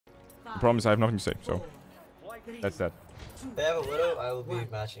The problem is I have nothing to say, so that's that. If they have a widow, I will be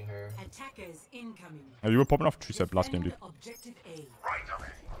matching her. Attackers incoming. You were popping off tree set last game, dude. Objective A.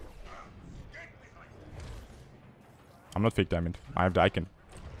 I'm not fake diamond. I have the icon.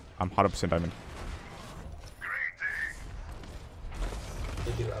 I'm 100% diamond.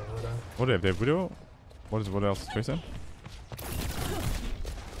 They do have a widow. What do they have? They have widow? What else? Tree set?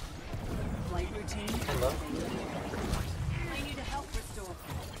 Flight routine. Hello? I need a help restore.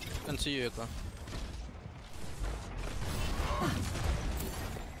 Can see you, Eka.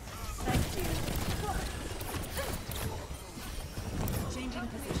 Thank you. Changing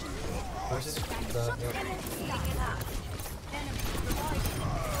position. Where's this?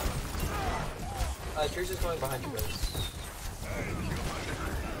 Trees is going behind you guys.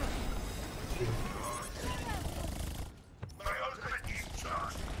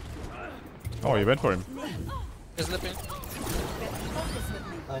 Oh, you went for him. He's slipping.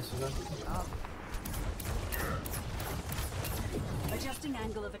 Nice, you Adjusting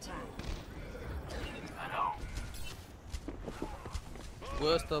angle of attack.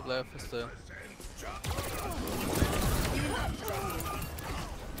 Worst of left is the.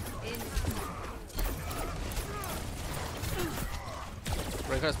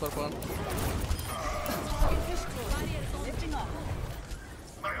 Break has purple. Lifting off.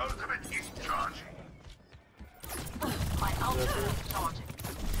 My ultimate is charging.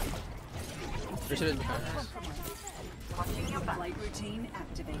 Appreciate it. Flight routine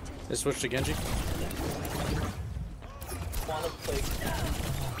activated. They switched to Genji. wanna play.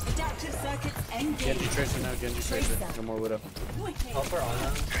 Adaptive circuits engaged. Genji Tracer now, Genji Tracer. No more Widow. Help her on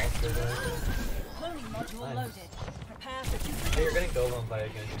them. Cloning module loaded. Prepare for Hey, you're getting go on by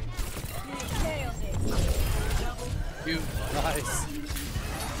again. nailed it. You nice.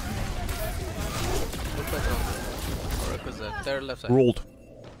 Look at them. Or is that their left side? Rolled.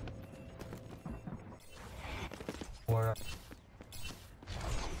 Or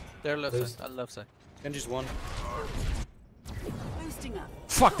Their left There's- side. Left side. Genji's one. Boosting up.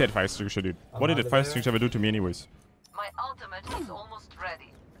 Fuck that fire extinguisher, dude. What did the fire extinguisher ever do to me anyways? My ultimate is almost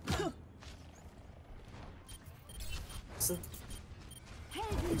ready.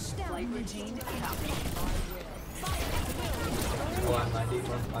 Flight routine activated. oh, I'm 90.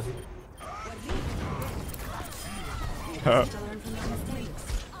 I'm 90. To learn from their mistakes.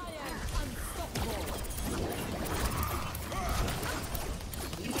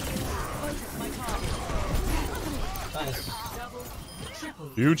 Focus my target. Nice.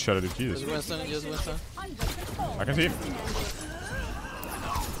 Huge shot at it, Jesus. Just Winston, just Winston. I can see him.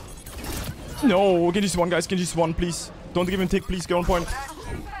 No, Genji's one, guys. Genji's one, please. Don't give him tick, please. Get on point.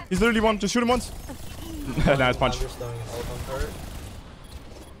 He's literally one. Just shoot him once. Nice punch. I'm just throwing an ult on her.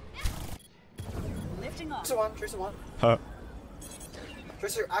 Lifting off. Tracer one, Tracer one. Huh.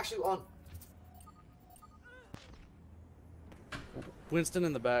 Tracer actually on. Winston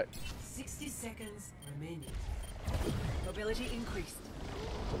in the back. 60 seconds remaining. Mobility increased.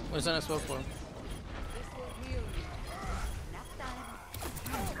 Winston has smoke for him.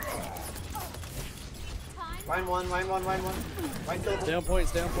 Mine one. Mine killed Stay on point,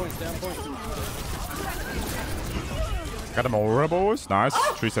 stay on point, stay on point. Got him over, boys. Nice.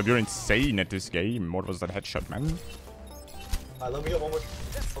 Teresa, you're insane at this game. What was that headshot, man? let me get one more. You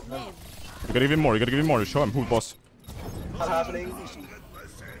gotta give him more. You gotta give him more. Show him who boss. Not happening.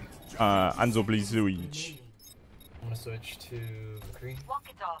 Anzo, please, Luigi. I'm gonna switch to McCree. Walk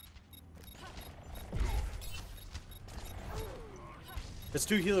it off. It's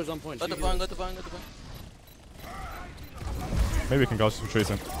two healers on point. Got the bang, got the bang, got the bang. Maybe we can go to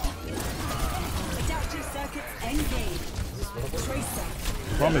Tracer. Adaptive circuits engaged. Tracer.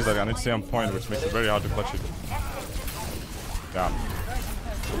 The problem is that I need to stay on point, which makes it very hard to clutch it. Yeah.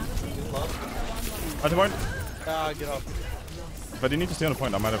 At the point. Ah, get off. But you need to stay on the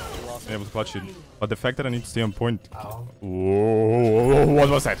point. I might have been able to clutch it. But the fact that I need to stay on point. Ow. Whoa, what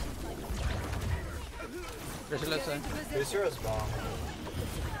was that? Tracer left side. Tracer is wrong.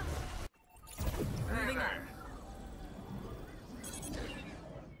 Moving on.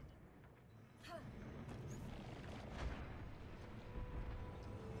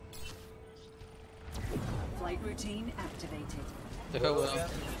 Flight routine activated. Take out Widow.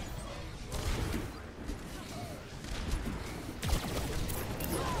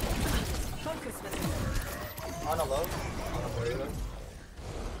 Focus with me. On a low. On a very low.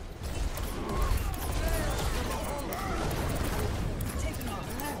 Taking off.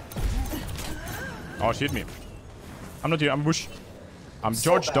 Oh, she hit me. I'm not here. I'm Bush. I'm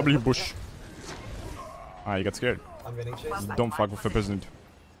George W. Bush. Ah, you got scared. I'm getting chased. Don't fuck with the president.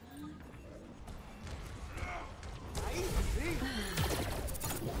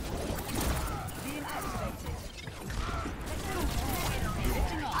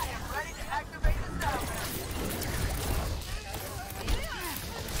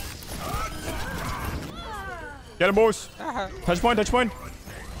 Get him, boys. Touch point, touch point.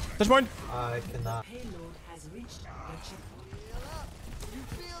 Touch point. I cannot. Payload has reached the checkpoint.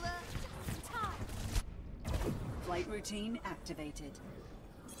 Flight routine activated.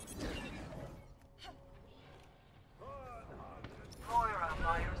 Moira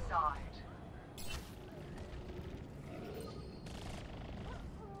by your side.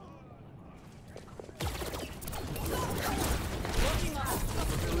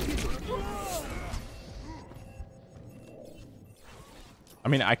 I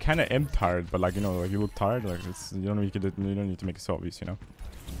mean, I kind of am tired, but like, you know, like you look tired, like it's, you don't need to make it so obvious, you know.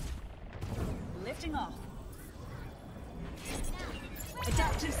 Lifting off.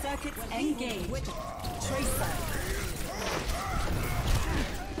 Adaptive circuits engaged. Tracer.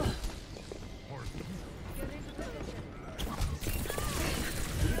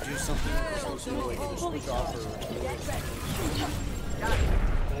 Do something so like you just switch off or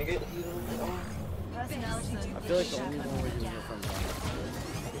Can I get healed? Personality I feel like the only one we're using it from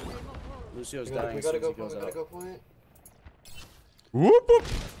Lucio's dying We as gotta soon as go he point. goes We gotta out. go point. Whoop whoop.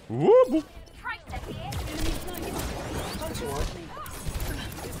 Whoop whoop. That's one.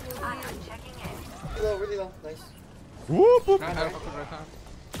 I am checking in. Really low. Nice. Whoop whoop. Right.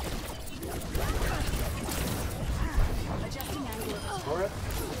 adjusting angle. Moira.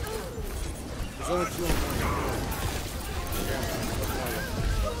 There's only 2 on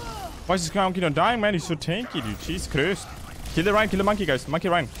Why is this guy keep on dying, man? He's so tanky, dude. Jesus Christ. Kill the Ryan, kill the monkey, guys. Monkey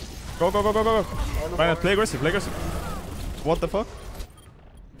Ryan. Go, go, go, go, go, go. Ryan, play aggressive, play aggressive. What the fuck?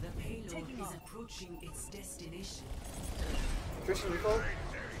 The payload is approaching its destination. Christian recall.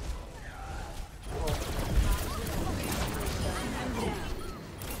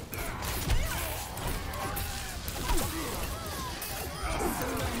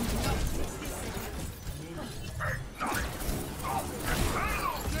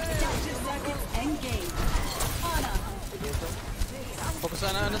 Adaptive circuits engaged. Honor. Focus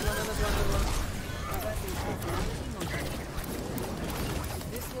on this one.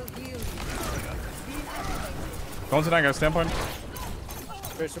 Don't sit down, guys. Standpoint.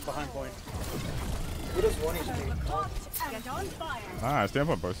 Tracer behind point. What is 1 HP? Get on fire. Ah,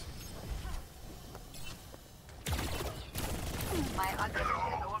 standpoint, boys. My ultimate is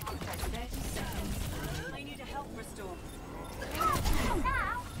almost ready. 30 seconds. I need a health restore.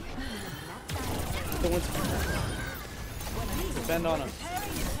 The one's defend on him.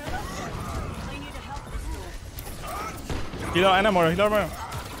 I need a health restore. Heal Anna more, heal more.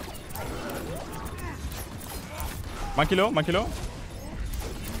 Monkey low, monkey low.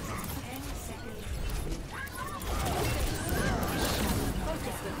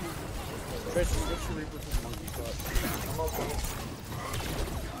 Tracer, switch your Reaper to the monkey shot.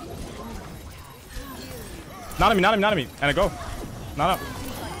 Not me, not me. And I go. Not up.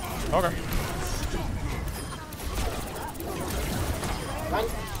 Okay.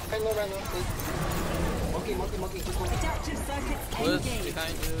 Run low, please. Monkey, just monkey. Adaptive circuits Where's engaged.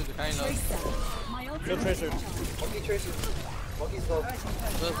 behind you? Behind us. My Kill ultimate. Tracer. Monkey Tracer. Monkey's low.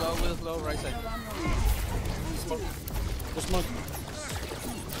 Where's low, right side. This monkey.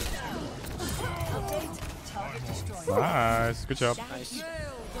 Target destroyed. Nice, good job. Nice.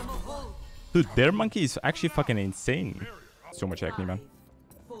 Dude, their monkey is actually fucking insane. So much acne, man.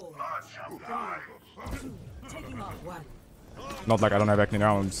 4, 3, taking off 1. Not like I don't have acne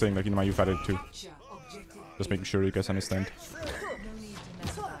now, I'm saying like in my youth I did too. Capture objective. Just making sure you guys understand. No need to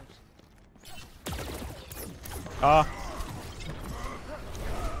mess about. Ah.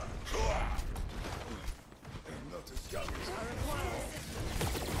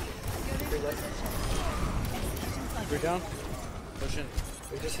 You're down. Push in.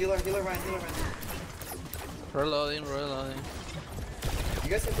 Wait, just healer, Ryan. Reloading. You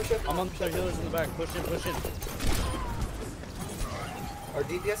guys can push up. I'm on the healers in the back. Push in. Our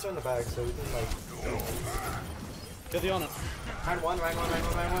DPS are in the back, so we can like. Kill the on it. Ryan one.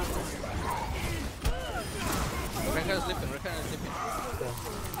 Rekka is sleeping.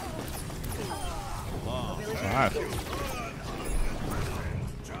 Nice.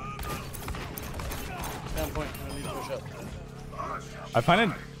 Down point. I need to push up. I find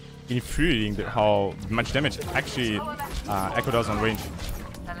it infuriating how much damage actually Echo does on range.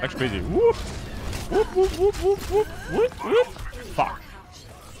 Actually crazy. Whoop! Whoop! Fuck.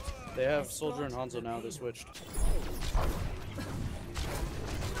 They have Soldier and Hanzo now. They switched.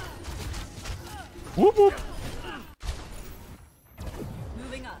 Whoop!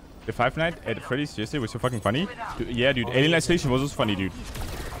 Moving up. The Five Night at Freddy's yesterday was so fucking funny. Yeah, dude. Alien Isolation was also funny, dude.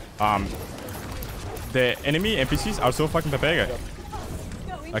 The enemy NPCs are so fucking pathetic.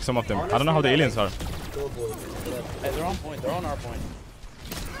 Like some of them. I don't know how the aliens are. Hey, they're on point. They're on our point.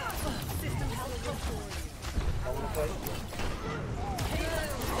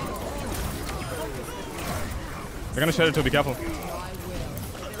 They're gonna shatter too, be careful.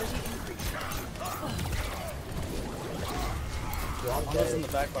 Anna's in the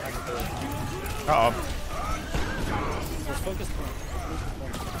back behind the pillar. Uh-oh. Let's focus point.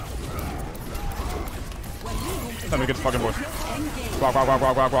 Time to get the fucking boys. Guau, guau, guau,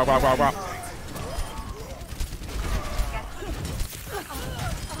 guau, guau, guau, guau, guau, guau.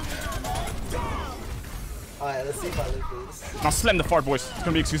 Alright, let's see if I loot this. Now slam the fart, boys. It's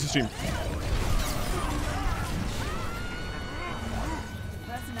gonna be exclusive stream.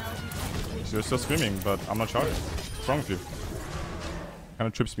 You're still screaming, but I'm not charged. What's wrong with you?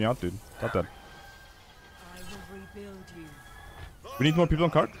 Kinda trips me out, dude. Got that. I will rebuild you. We need more people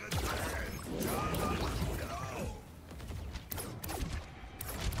on card.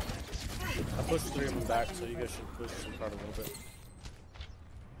 I pushed 3 of them back, so you guys should push some card a little bit.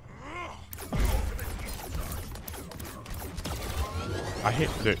 I hate,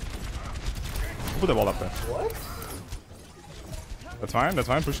 dude. Put the wall up there. What? That's fine, that's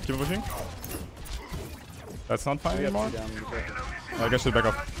fine. Push, keep pushing. That's not fine anymore. Down, be careful. I guess she'll back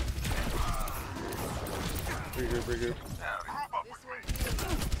up. Regroup.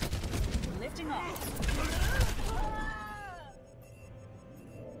 Lifting off.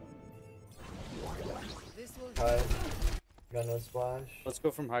 Alright. Got no splash. Let's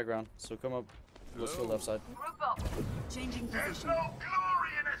go from high ground. So come up. Let's go left side. Group up. Changing position.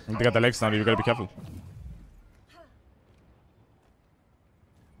 They got the legs now, dude. You gotta be careful.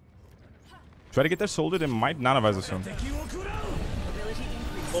 Try to get their shoulder, they might nanovisor us soon.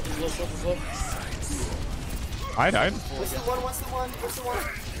 Slow. I died. What's the one?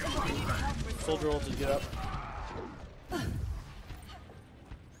 Soldier ult to get up.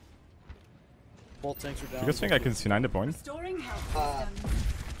 Both tanks are down. You guys think I can C9 the point? Restoring health. Uh,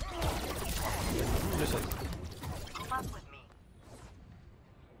 Come up with me.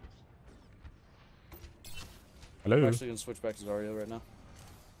 Hello? I'm actually gonna switch back to Zarya right now.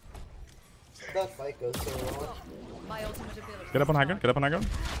 that fight goes so well. My ultimate ability. Get up on high ground, get up on high ground.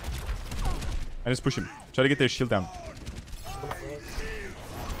 And just push him. Try to get their shield down.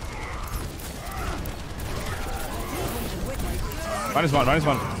 Minus one.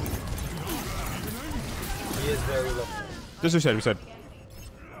 He is very low. Just reset.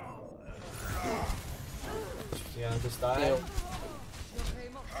 Yeah, just die.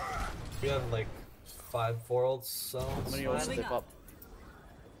 We have like 5 4-ults, so How many ults did they pop?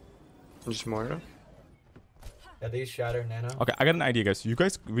 Just Moira? yeah, these shatter nano. Okay, I got an idea, guys. You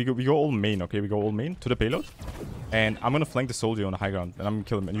guys, we go all main, okay? We go all main to the payload. And I'm gonna flank the soldier on the high ground. And I'm gonna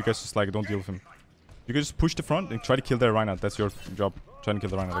kill him. And you guys just like, don't deal with him. You guys just push the front and try to kill their Reinhardt. That's your job. Try and kill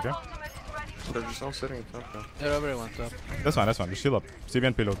the Reinhardt, okay? They're just all sitting up now. They're everyone top. That's fine. Just shield up. Stay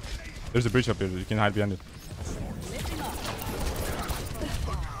behind payload. There's a bridge up here. You can hide behind it.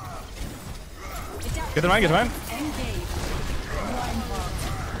 Get the Ryan, You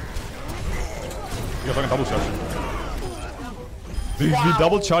got fucking double charge. Dude, we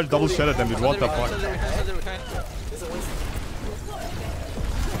double charge, double shattered them, dude. What the fuck?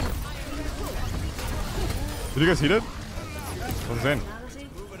 Did you guys hit it? What's in?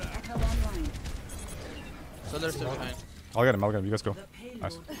 So they're still behind. I'll get him. You guys go.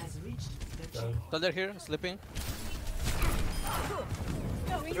 Nice. So they're here, sleeping.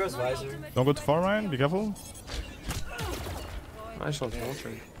 Throws visor. Don't go too far, Ryan. Be careful. Nice on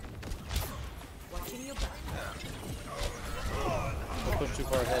vulture. Don't push too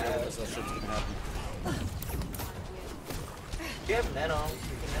far ahead, otherwise that shit's gonna happen. You have nano.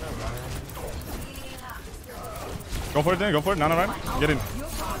 You can nano Ryan. Go for it then. Go for it. Nana, Ryan. Get in.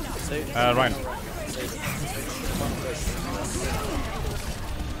 Ryan.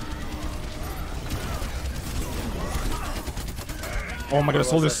 Oh my god, the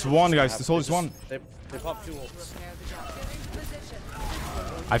soldier's one, guys. The soldier's one. They pop 2 ults.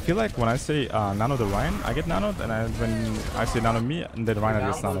 I feel like when I say nano the Ryan, I get nanoed, and when I say nano me, and then Ryan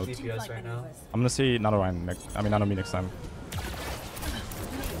gets Down low nanoed. DPS right now. I'm gonna say nano Ryan. Nano me next time.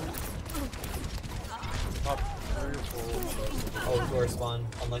 Pop 3 or 4 ults. Oh, door spawn.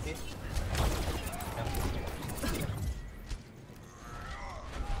 Unlucky.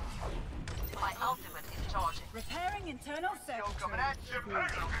 My ultimate is charging. Repairing internal circuitry. Your payload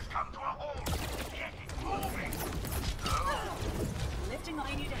has come to a halt. Get it moving. Lifting off.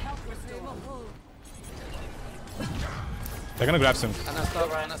 I need a health restore. They're gonna grab some.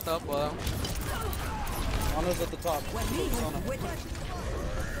 Anna stop, well. Anna's at the top.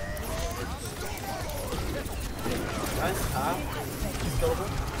 Nice. Killable.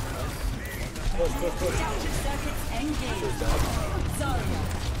 Push. Circuits engaged. Zarya.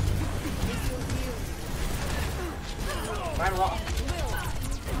 Ryan, walk.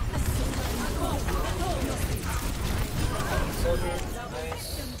 Soldier, nice.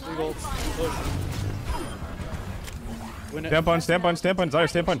 3 gold. Push. Win it. Stand point, stand point, stand point. Zarya,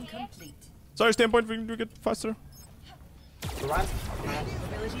 stand point. Complete. Sorry, stand point. We can do it faster. Ryan.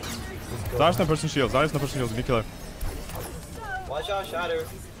 Zarya's no person shield. Zarya's no person shield. We kill her. Watch out, Shatter.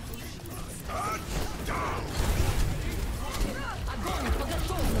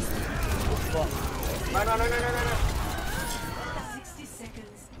 No. 60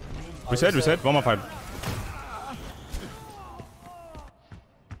 seconds. Reset. One more fight.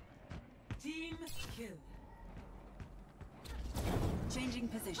 Team kill. Changing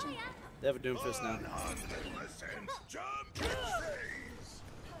position. They have a Doomfist now.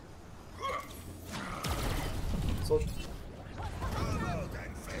 Soldier.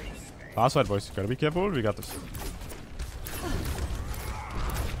 Last fight, boys. Gotta be careful. We got this.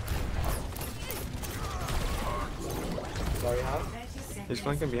 Sorry, how? He's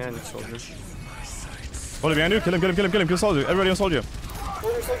flanking behind the soldier. Hold it behind you. Kill him. Kill soldier. Everybody on soldier.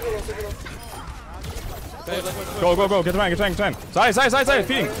 Soldier. Go. Get rank. Side.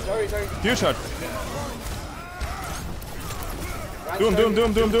 Feeding. Sorry. Huge shot. Doom.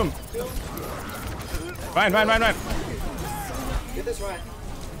 Ryan. Get this right.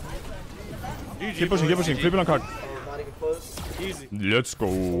 Keep pushing. Flip it on card. Oh, not even close. Easy. Let's go.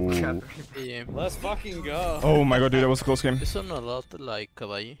 Yeah. Let's fucking go. Oh my god, dude, that was a close game. This one a lot like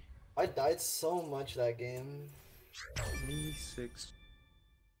Kabaji. I died so much that game. Me 6.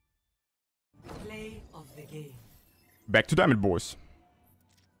 Play of the game. Back to diamond, boys.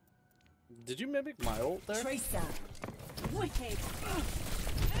 Did you mimic my ult there? Tracer. Wicked.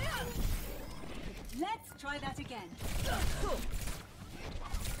 Let's try that again.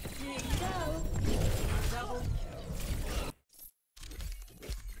 Here you go. Double kill.